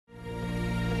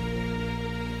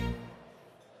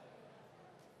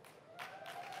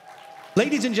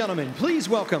Ladies and gentlemen, please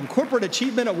welcome Corporate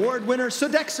Achievement Award winner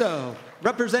Sodexo,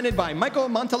 represented by Michael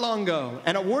Montalongo,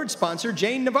 and award sponsor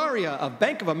Jane Navaria of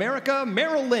Bank of America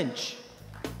Merrill Lynch.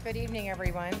 Good evening,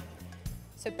 everyone.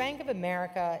 So Bank of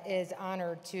America is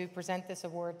honored to present this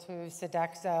award to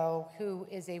Sodexo, who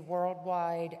is a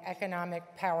worldwide economic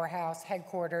powerhouse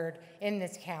headquartered in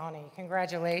this county.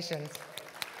 Congratulations.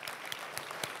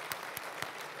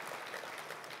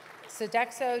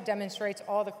 Sodexo demonstrates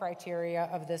all the criteria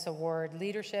of this award: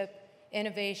 leadership,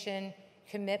 innovation,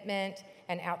 commitment,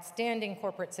 and outstanding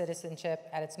corporate citizenship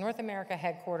at its North America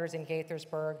headquarters in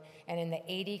Gaithersburg and in the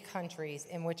 80 countries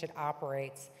in which it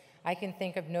operates. I can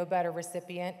think of no better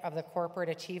recipient of the Corporate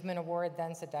Achievement Award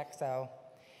than Sodexo.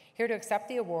 Here to accept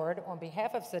the award on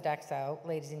behalf of Sodexo,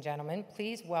 ladies and gentlemen,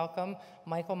 please welcome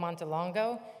Michael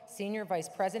Montalongo, Senior Vice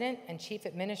President and Chief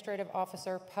Administrative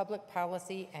Officer, Public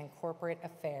Policy and Corporate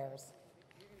Affairs.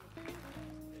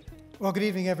 Well, good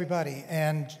evening, everybody,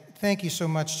 and thank you so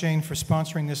much, Jane, for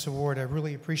sponsoring this award. I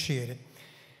really appreciate it.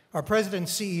 Our President and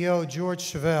CEO, George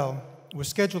Chevelle, was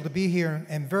scheduled to be here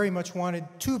and very much wanted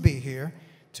to be here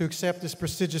to accept this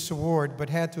prestigious award, but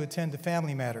had to attend to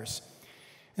family matters.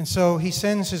 And so he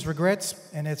sends his regrets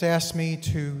and has asked me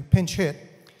to pinch hit.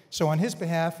 So on his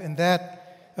behalf and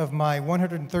that of my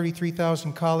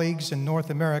 133,000 colleagues in North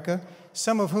America,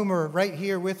 some of whom are right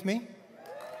here with me,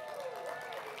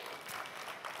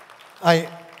 I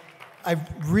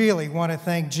really want to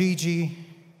thank Gigi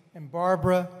and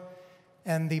Barbara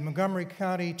and the Montgomery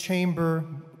County Chamber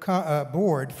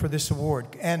Board for this award.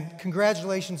 And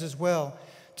congratulations as well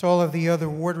to all of the other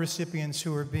award recipients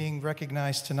who are being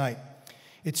recognized tonight.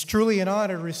 It's truly an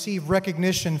honor to receive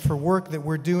recognition for work that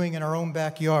we're doing in our own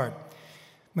backyard.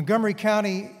 Montgomery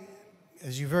County,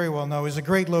 as you very well know, is a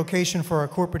great location for our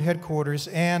corporate headquarters,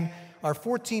 and our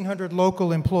 1,400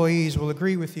 local employees will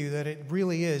agree with you that it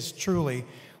really is truly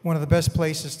one of the best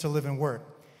places to live and work.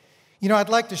 You know, I'd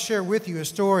like to share with you a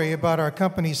story about our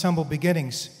company's humble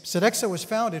beginnings. Sodexo was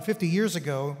founded 50 years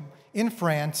ago in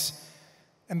France.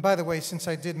 And by the way, since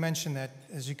I did mention that,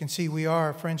 as you can see, we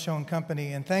are a French-owned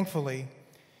company, and thankfully,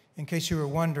 in case you were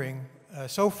wondering,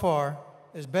 so far,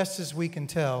 as best as we can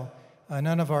tell,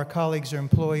 none of our colleagues or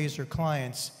employees or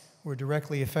clients were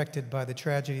directly affected by the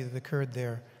tragedy that occurred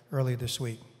there earlier this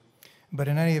week. But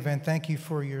in any event, thank you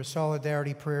for your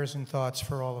solidarity, prayers, and thoughts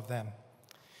for all of them.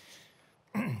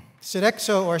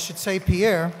 Sodexo, or I should say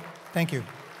Pierre, thank you.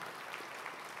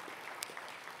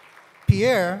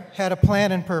 Pierre had a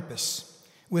plan and purpose.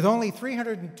 With only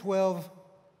 312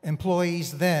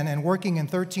 employees then and working in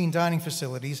 13 dining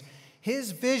facilities,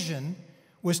 his vision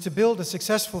was to build a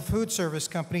successful food service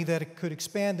company that could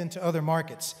expand into other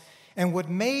markets. And what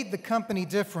made the company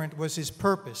different was his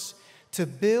purpose: to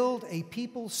build a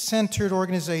people-centered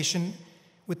organization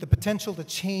with the potential to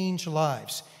change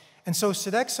lives. And so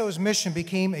Sodexo's mission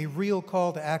became a real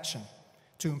call to action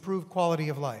to improve quality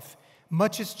of life.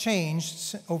 Much has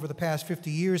changed over the past 50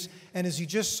 years, and as you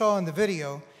just saw in the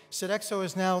video, Sodexo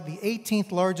is now the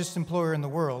 18th largest employer in the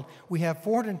world. We have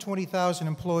 420,000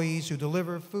 employees who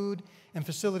deliver food and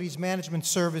facilities management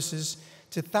services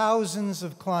to thousands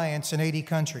of clients in 80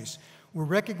 countries. We're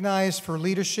recognized for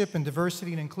leadership in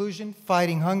diversity and inclusion,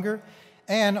 fighting hunger,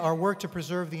 and our work to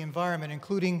preserve the environment,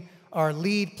 including our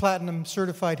LEED Platinum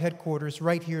certified headquarters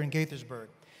right here in Gaithersburg.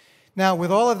 Now,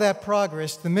 with all of that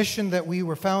progress, the mission that we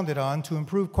were founded on to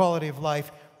improve quality of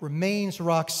life remains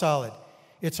rock solid.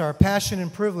 It's our passion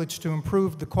and privilege to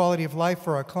improve the quality of life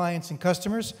for our clients and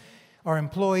customers, our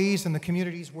employees, and the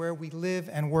communities where we live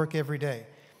and work every day.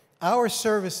 Our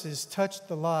services touch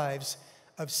the lives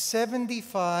of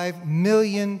 75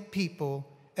 million people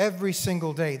every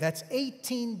single day. That's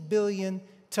 18 billion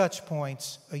touch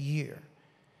points a year.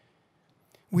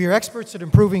 We are experts at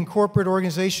improving corporate,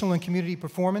 organizational, and community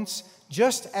performance,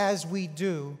 just as we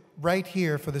do right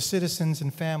here for the citizens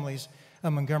and families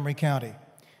of Montgomery County.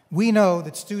 We know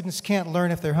that students can't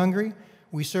learn if they're hungry.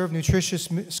 We serve nutritious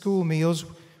school meals.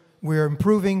 We're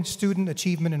improving student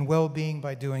achievement and well-being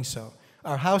by doing so.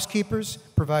 Our housekeepers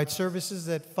provide services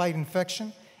that fight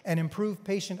infection and improve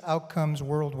patient outcomes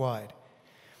worldwide.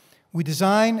 We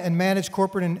design and manage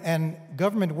corporate and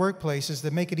government workplaces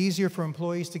that make it easier for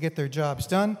employees to get their jobs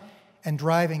done and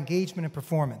drive engagement and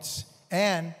performance.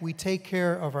 And we take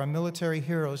care of our military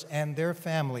heroes and their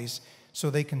families so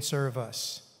they can serve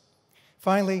us.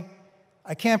 Finally,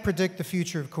 I can't predict the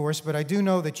future, of course, but I do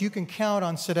know that you can count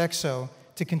on Sodexo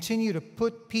to continue to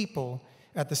put people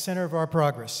at the center of our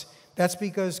progress. That's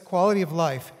because quality of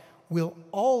life will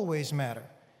always matter.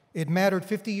 It mattered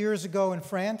 50 years ago in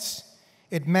France.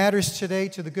 It matters today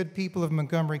to the good people of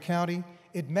Montgomery County.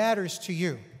 It matters to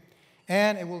you.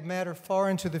 And it will matter far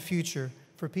into the future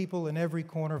for people in every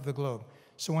corner of the globe.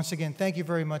 So once again, thank you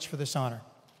very much for this honor.